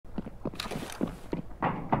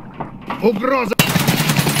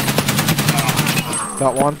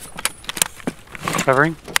Got one.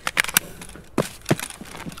 Covering.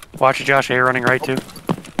 Watch it, Josh. A running right too.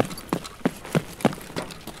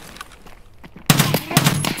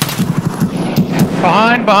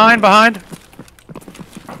 Behind.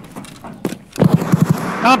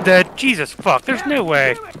 I'm dead. Jesus fuck. There's no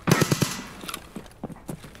way.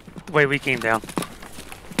 The way we came down.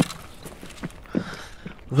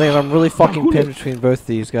 The thing is, I'm really fucking pinned between both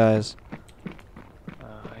these guys.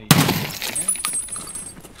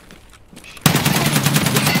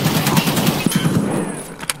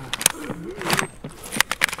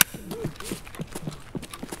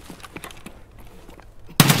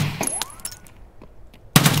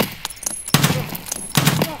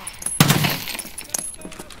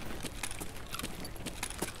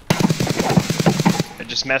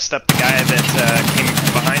 Just messed up the guy that came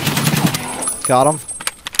from behind. Got him.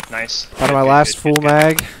 Nice. Out of my last full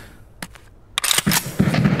mag.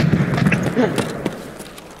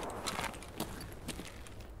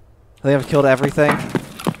 They have killed everything.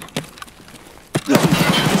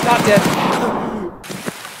 He's not dead.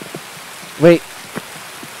 Wait.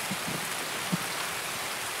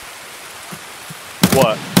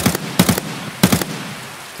 What?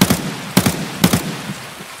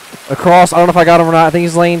 Across. I don't know if I got him or not. I think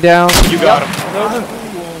he's laying down. You got him.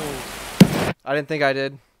 I didn't think I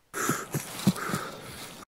did. Oh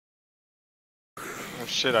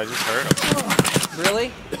shit, I just heard him.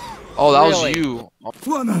 Really? Oh, that Really? was you.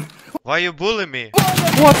 Why you bullying me?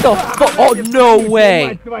 What the fuck? Oh, no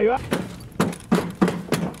way!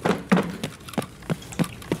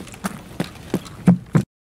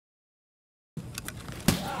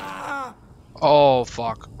 Oh,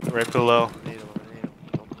 fuck. Right below.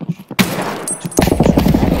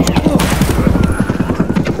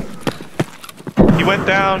 He went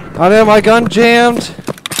down. I know my gun jammed.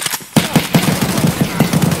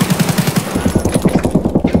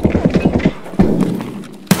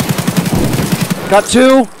 Got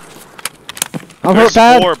two. I'm hurt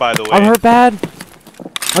bad. Four, by the way. I'm hurt bad.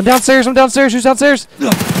 I'm downstairs. Who's downstairs?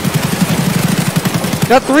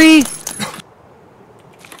 Got three.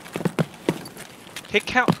 Hit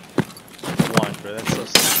count. One, bro. That's so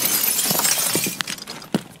sad.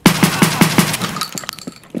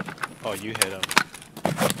 Oh, you hit him.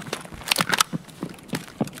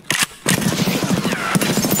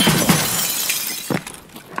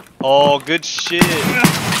 Oh, good shit.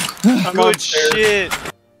 Good shit.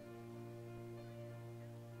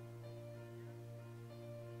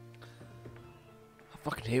 I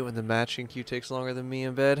fucking hate when the matching queue takes longer than me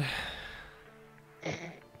in bed. Okay.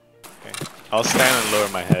 I'll stand and lower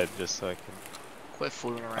my head just so I can. Quit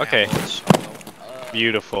fooling around. Okay. boys.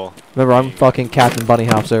 Beautiful. Remember, I'm fucking Captain Bunny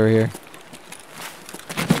Hops over here.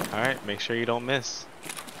 Alright, make sure you don't miss.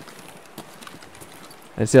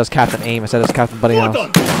 I didn't say I was Captain Aim. I said I was Captain Bunny Hops.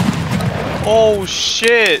 Oh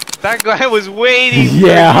shit! That guy was waiting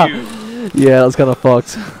Yeah. for you. Yeah, that was kind of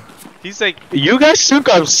fucked. He's like, you guys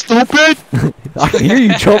think I'm stupid? I can hear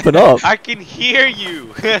you jumping up. I can hear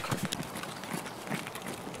you. And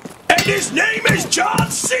his name is John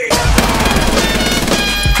C.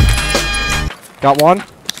 Got one.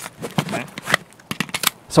 Okay.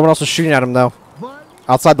 Someone else was shooting at him though.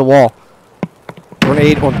 Outside the wall.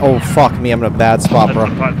 Grenade on. Oh fuck me! I'm in a bad spot, bro.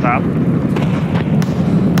 Top.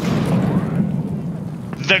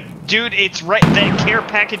 The dude, it's right. The care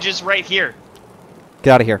package is right here.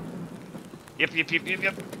 Get out of here. Yep. Shit,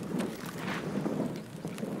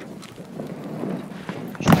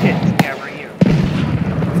 yeah, right here.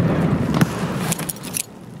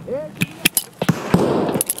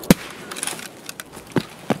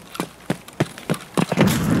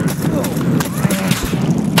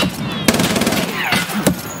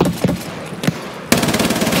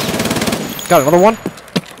 Got another one.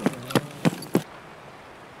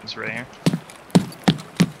 It's right here.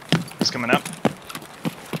 It's coming up.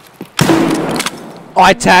 Oh,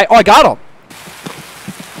 I got him.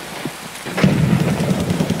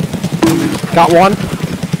 Got one.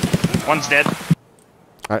 One's dead.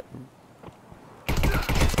 Alright.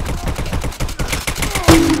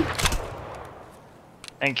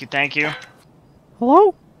 Thank you.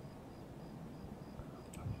 Hello?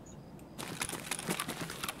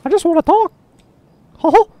 I just want to talk.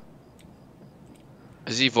 Oh.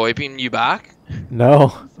 Is he VoIPing you back? No.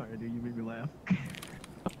 Sorry, dude, you made me laugh.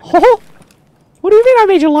 Oh. What do you mean I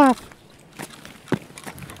made you laugh?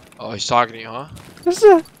 Oh, he's talking to you, huh? This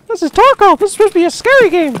is Tarkov. This is supposed to be a scary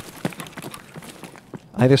game.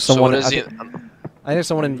 I think someone. So what is he? I think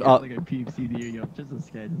someone in. Like a PMC you just a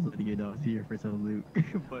sketch, just letting you know I was here for some loot.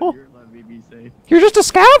 But Oh. you're allowed to make me say. You're just a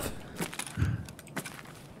scav?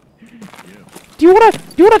 Do you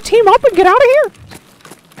wanna team up and get out of here?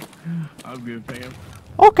 I'm good, fam.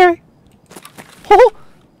 Okay. Oh,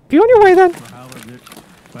 be on your way then.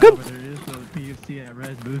 Good. There is a PFC at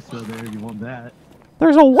Res Musa there. You want that?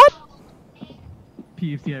 There's a what?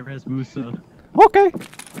 PFC at Res Musa. Okay.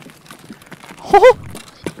 Oh.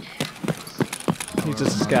 He's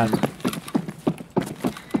just scared.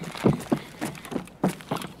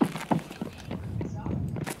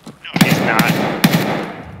 He's not.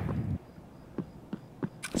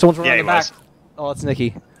 Someone's running Yeah, in he the back. was. Oh, it's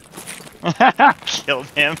Nikki. Killed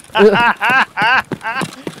him.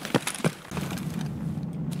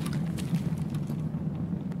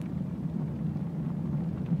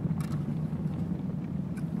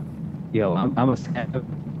 Yo, I'm a scab.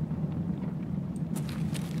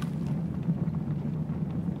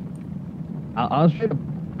 I'll straight up.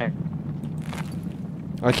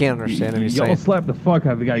 I can't understand him. He's Y'all saying. slap the fuck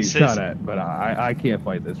out of the guy you says- shot at, but I can't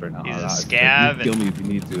fight this right now. He's a Like, scab you kill and me if you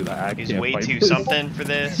need to. I He's can't way fight too this. something for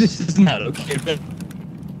this. This is not okay, man.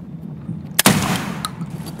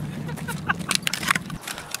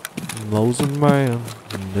 Moses man,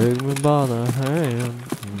 take me by the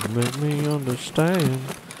hand, make me understand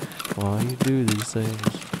why you do these things.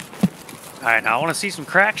 Alright, now I want to see some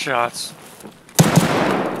crack shots.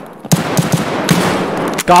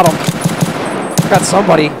 Got him. Got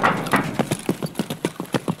somebody.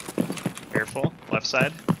 Careful. Left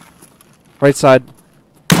side. Right side.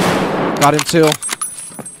 Got him too.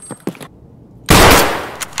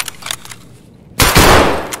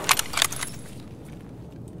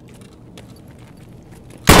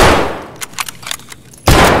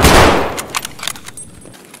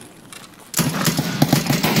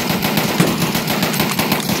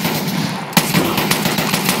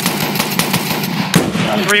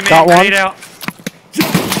 Three man Got one. grenade out.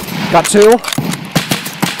 Got two.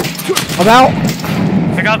 I'm out.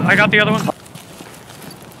 I got the other one.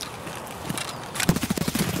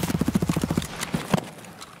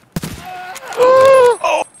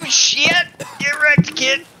 Oh shit! Get wrecked,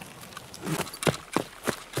 kid.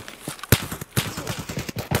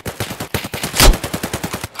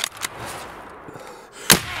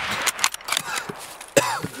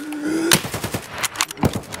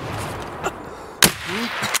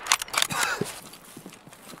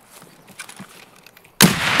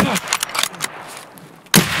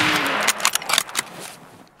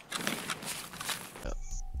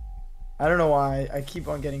 I don't know why I keep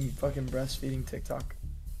on getting fucking breastfeeding TikTok.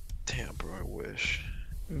 Damn, bro, I wish.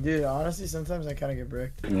 Dude, honestly, sometimes I kind of get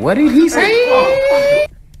bricked. What did he say?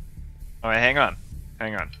 Alright, hang on.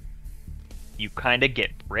 Hang on. You kinda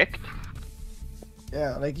get bricked?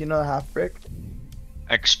 Yeah, like, you know, half bricked?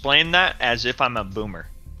 Explain that as if I'm a boomer.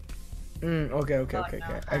 Okay.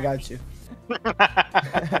 I got you.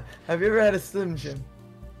 Have you ever had a Slim Jim?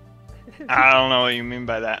 I don't know what you mean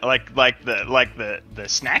by that. Like the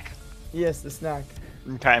snack? Yes, the snack.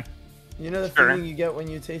 Okay. You know the Sure. feeling you get when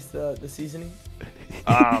you taste the seasoning?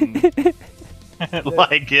 Like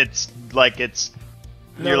it's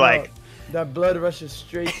you're like, that blood rushes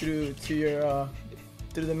straight through to your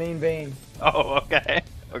through the main vein. oh, okay.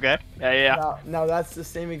 Okay. Yeah. Now that's the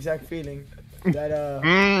same exact feeling that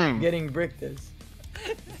getting bricked is.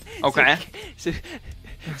 Okay.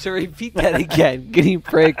 So repeat that again. Getting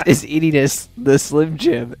pricked is eating the Slim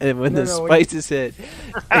Jim, and when the spices hit,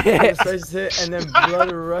 when the spices hit, and then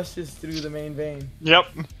blood rushes through the main vein. Yep.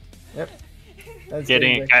 That's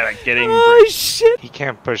Getting getting oh bricked. shit! He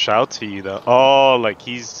can't push out to you though. Oh, like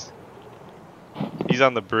he's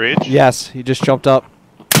on the bridge. Yes, he just jumped up.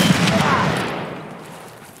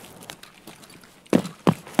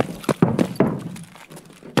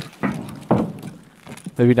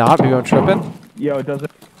 Maybe not. Maybe I'm tripping. Yo, it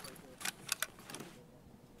doesn't.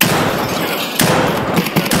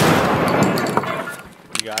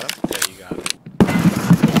 You got him? Yeah, you got him.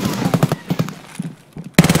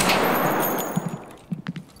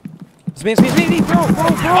 It's me, bro.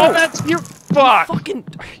 Oh, that's your fuck. Fucking,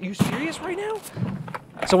 are you serious right now?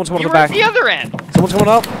 Someone's coming You up were the at back. the other end. Someone's coming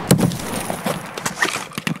up.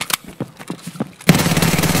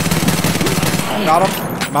 Got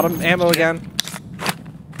him. I'm out of ammo again.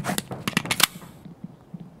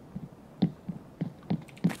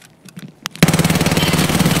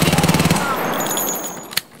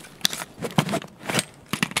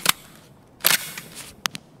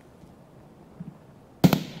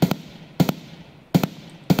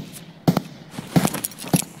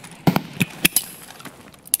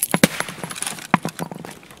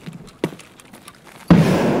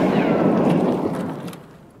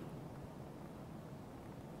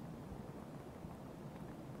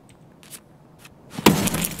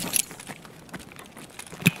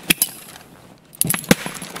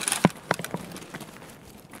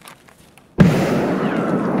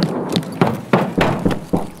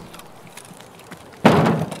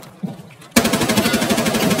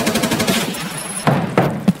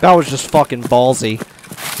 That was just fucking ballsy.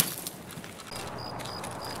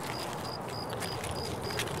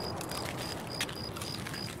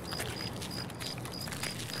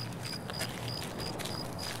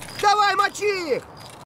 Давай, мочи их!